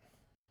plan.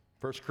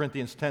 1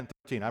 Corinthians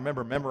 10:13. I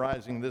remember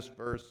memorizing this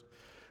verse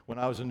when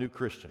I was a new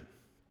Christian.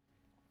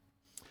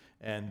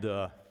 And,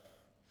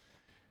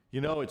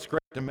 it's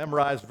great to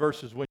memorize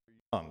verses when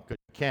you're young, because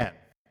you can.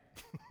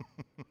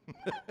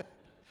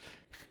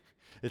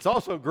 It's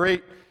also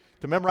great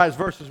to memorize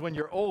verses when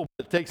you're old,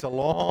 but it takes a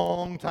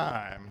long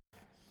time.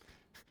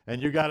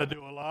 And you got to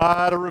do a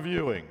lot of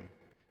reviewing.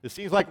 It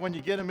seems like when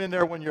you get them in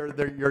there when you're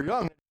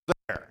young, it's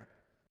there.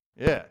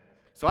 Yeah.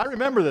 So I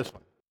remember this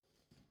one.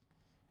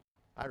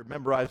 I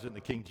memorized it in the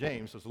King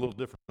James, so it's a little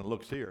different than it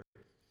looks here.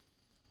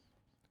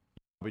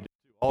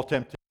 All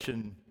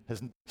temptation has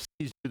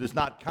seized you that's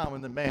not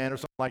common to man, or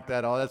something like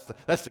that. Oh,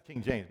 that's the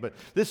King James. But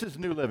this is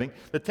New Living.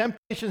 The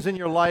temptations in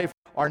your life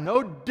are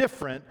no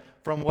different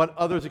from what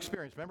others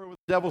experience. Remember with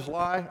the devil's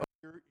lie?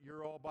 Oh,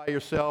 you're all by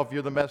yourself.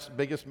 You're the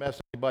biggest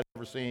mess anybody's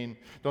ever seen.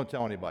 Don't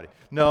tell anybody.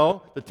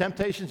 No, the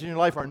temptations in your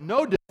life are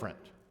no different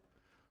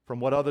from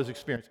what others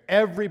experience.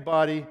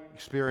 Everybody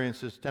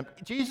experiences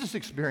temptation. Jesus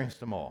experienced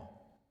them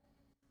all.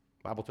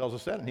 The Bible tells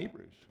us that in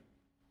Hebrews.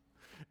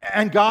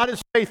 And God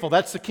is faithful.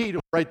 That's the key to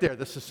it right there.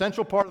 That's the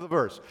central part of the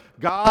verse.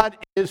 God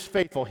is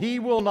faithful. He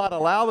will not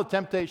allow the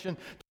temptation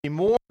to be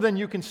more than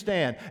you can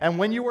stand. And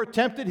when you are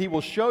tempted, he will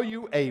show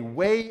you a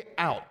way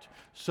out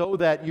so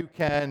that you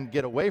can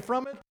get away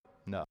from it.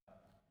 No.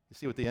 You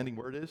see what the ending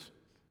word is?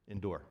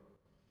 Endure.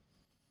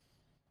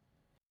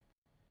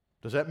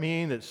 Does that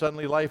mean that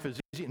suddenly life is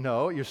easy?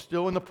 No, you're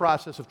still in the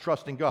process of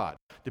trusting God,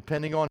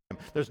 depending on him.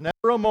 There's never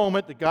a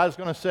moment that God's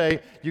going to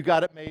say, you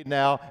got it made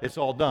now, it's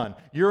all done.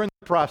 You're in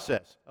the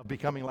process of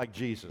becoming like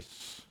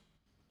Jesus.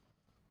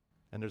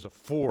 And there's a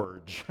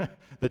forge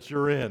that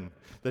you're in,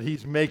 that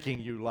he's making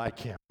you like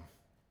him.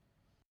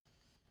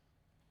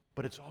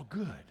 But it's all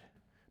good,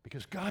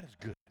 because God is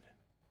good.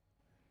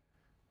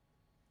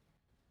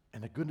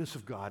 And the goodness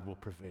of God will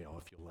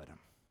prevail if you let him.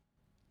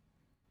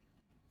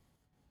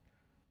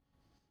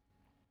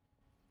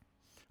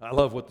 I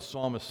love what the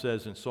psalmist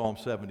says in Psalm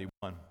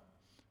 71.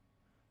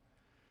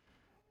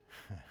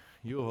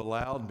 You have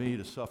allowed me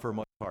to suffer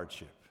much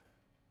hardship,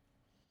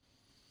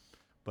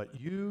 but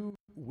you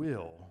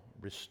will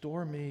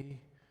restore me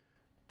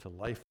to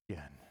life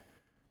again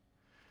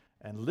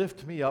and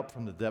lift me up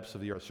from the depths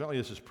of the earth. Certainly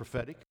this is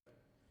prophetic.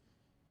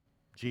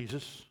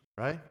 Jesus,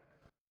 right?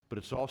 But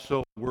it's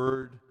also a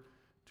word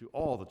to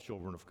all the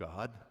children of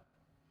God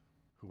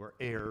who are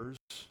heirs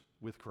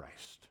with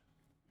Christ.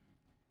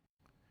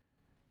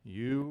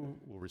 You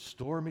will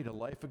restore me to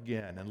life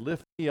again and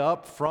lift me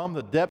up from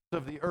the depths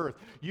of the earth.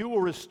 You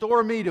will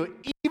restore me to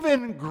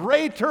even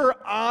greater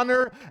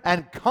honor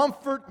and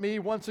comfort me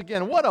once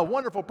again. What a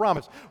wonderful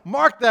promise.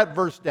 Mark that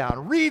verse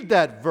down. Read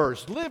that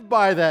verse. Live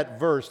by that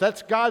verse.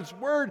 That's God's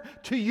word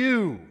to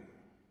you.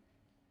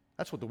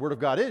 That's what the word of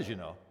God is,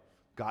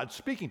 God's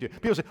speaking to you.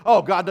 People say,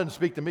 oh, God doesn't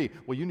speak to me.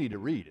 Well, you need to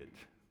read it.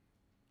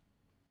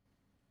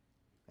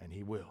 And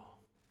he will.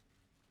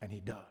 And he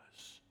does.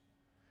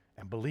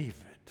 And believe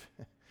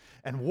it.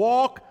 And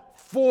walk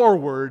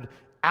forward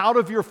out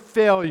of your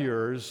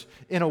failures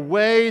in a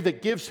way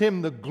that gives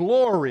him the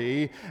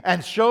glory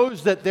and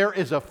shows that there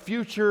is a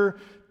future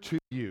to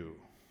you.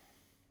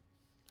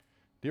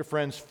 Dear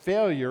friends,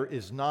 failure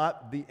is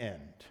not the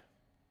end.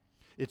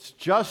 It's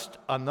just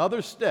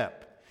another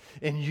step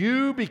in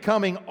you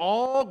becoming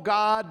all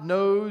God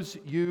knows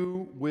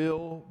you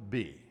will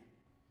be.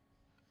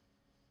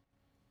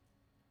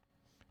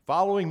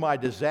 Following my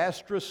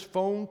disastrous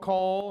phone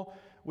call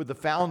with the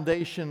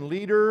foundation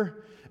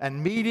leader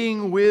and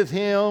meeting with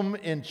him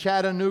in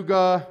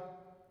Chattanooga,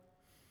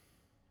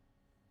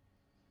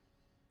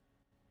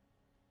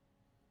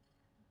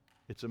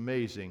 It's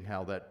amazing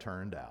how that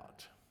turned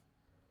out,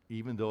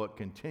 even though it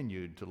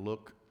continued to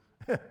look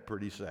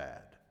pretty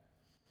sad.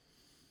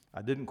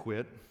 I didn't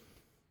quit.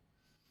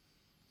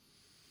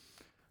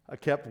 I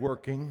kept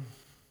working.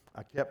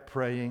 I kept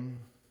praying.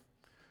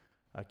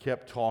 I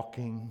kept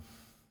talking.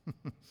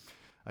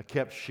 I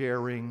kept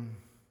sharing.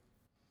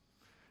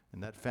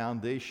 And that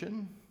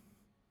foundation,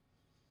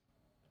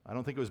 I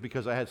don't think it was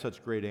because I had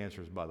such great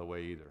answers, by the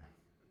way, either.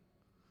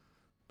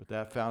 But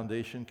that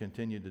foundation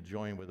continued to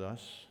join with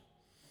us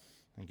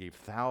and gave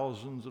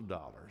thousands of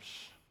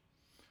dollars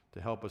to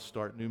help us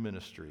start new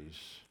ministries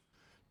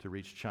to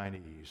reach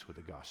Chinese with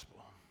the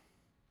gospel.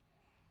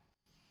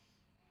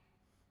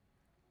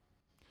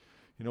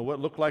 You know, what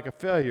looked like a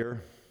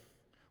failure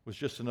was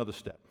just another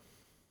step.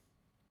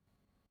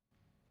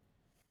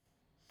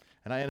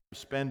 And I ended up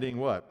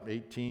spending,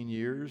 18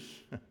 years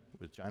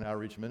with China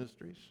Outreach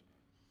Ministries.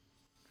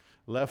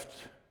 Left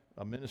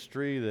a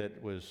ministry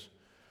that was,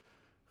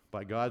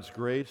 by God's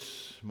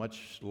grace,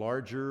 much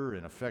larger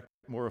and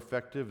more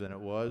effective than it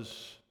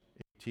was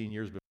 18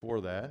 years before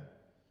that.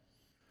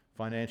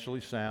 Financially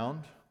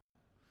sound.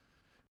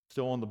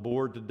 Still on the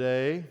board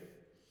today.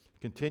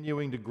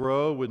 Continuing to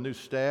grow with new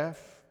staff.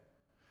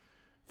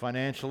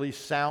 Financially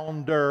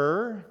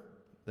sounder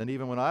than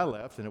even when I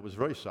left, and it was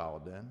very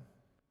solid then.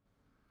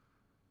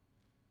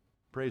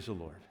 Praise the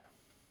Lord.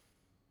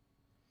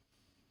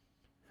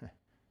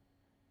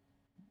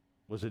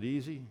 Was it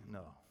easy?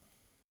 No.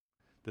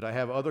 Did I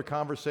have other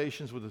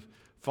conversations with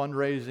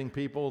fundraising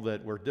people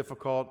that were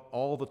difficult?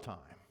 All the time.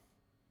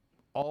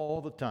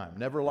 All the time.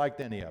 Never liked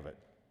any of it.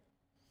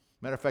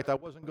 Matter of fact, I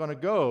wasn't going to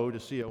go to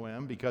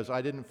COM because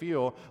I didn't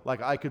feel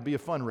like I could be a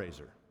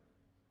fundraiser.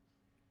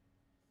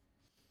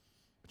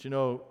 But you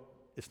know,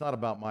 it's not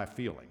about my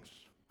feelings.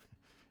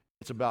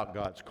 It's about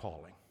God's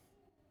calling.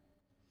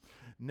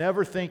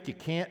 Never think you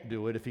can't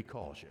do it if He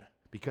calls you,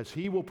 because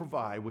He will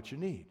provide what you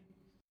need.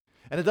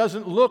 And it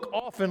doesn't look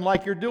often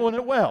like you're doing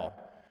it well,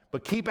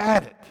 but keep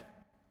at it.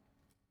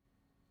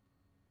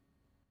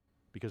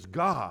 Because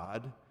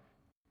God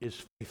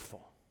is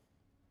faithful.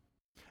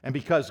 And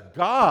because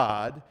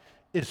God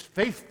is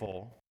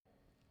faithful,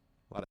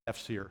 a lot of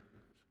F's here.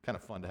 Kind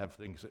of fun to have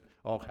things that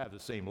all have the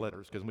same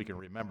letters because we can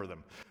remember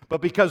them.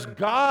 But because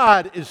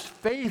God is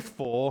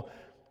faithful,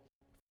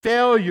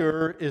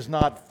 failure is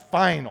not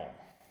final.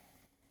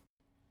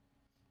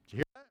 Did you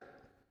hear that?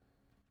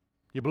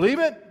 You believe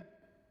it?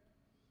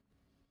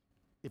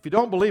 If you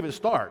don't believe it,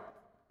 start.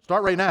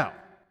 Start right now.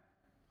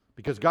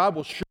 Because God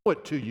will show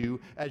it to you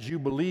as you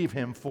believe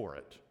Him for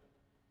it.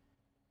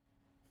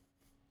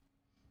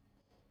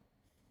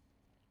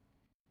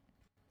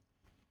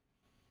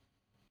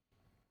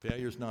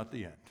 Failure's not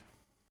the end.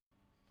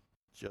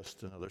 It's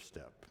just another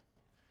step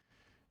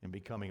in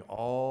becoming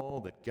all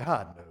that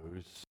God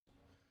knows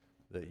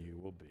that you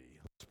will be.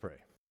 Let's pray.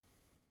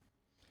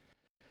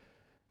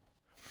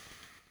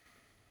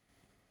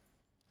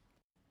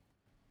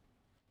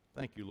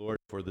 Thank you, Lord,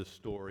 for this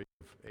story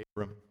of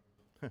Abram.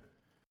 Thank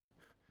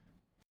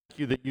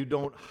you that you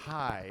don't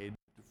hide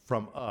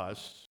from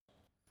us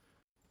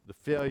the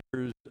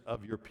failures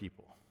of your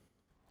people.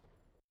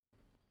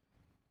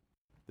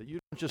 That you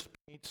don't just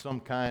paint some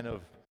kind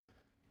of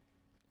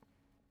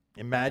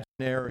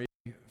imaginary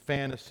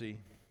fantasy,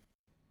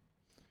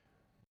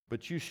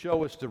 but you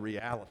show us the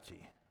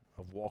reality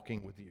of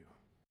walking with you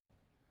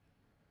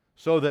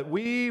so that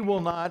we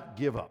will not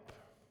give up,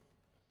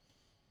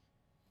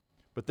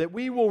 but that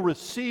we will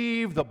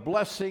receive the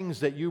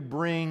blessings that you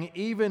bring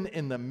even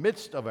in the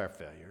midst of our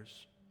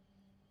failures,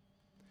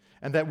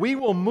 and that we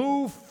will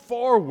move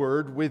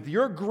forward with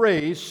your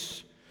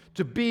grace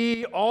to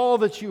be all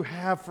that you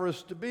have for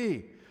us to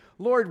be.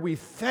 Lord, we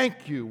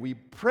thank you, we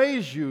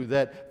praise you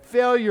that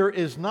failure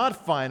is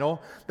not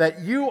final,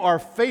 that you are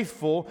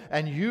faithful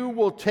and you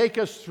will take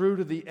us through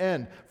to the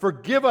end.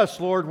 Forgive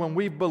us, Lord, when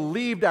we've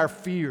believed our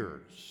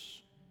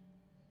fears.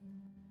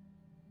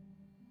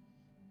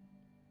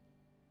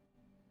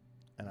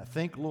 And I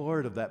think,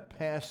 Lord, of that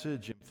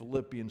passage in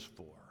Philippians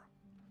 4,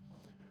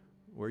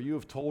 where you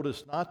have told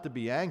us not to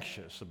be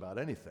anxious about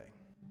anything,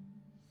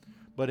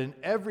 but in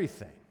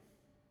everything,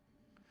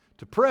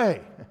 to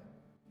pray.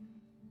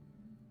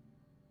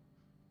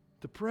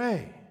 To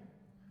pray,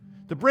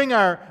 to bring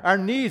our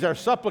needs, our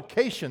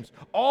supplications,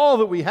 all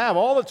that we have,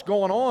 all that's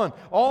going on,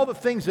 all the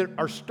things that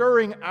are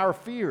stirring our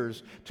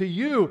fears to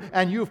you.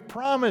 And you've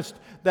promised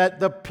that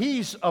the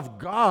peace of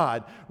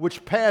God,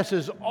 which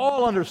passes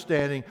all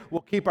understanding,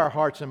 will keep our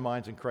hearts and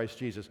minds in Christ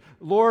Jesus.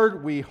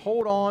 Lord, we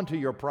hold on to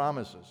your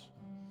promises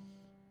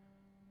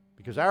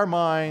because our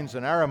minds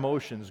and our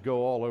emotions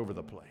go all over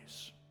the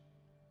place.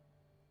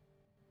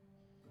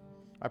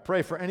 I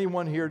pray for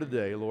anyone here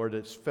today, Lord,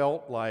 that's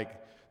felt like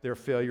their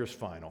failure's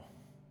final.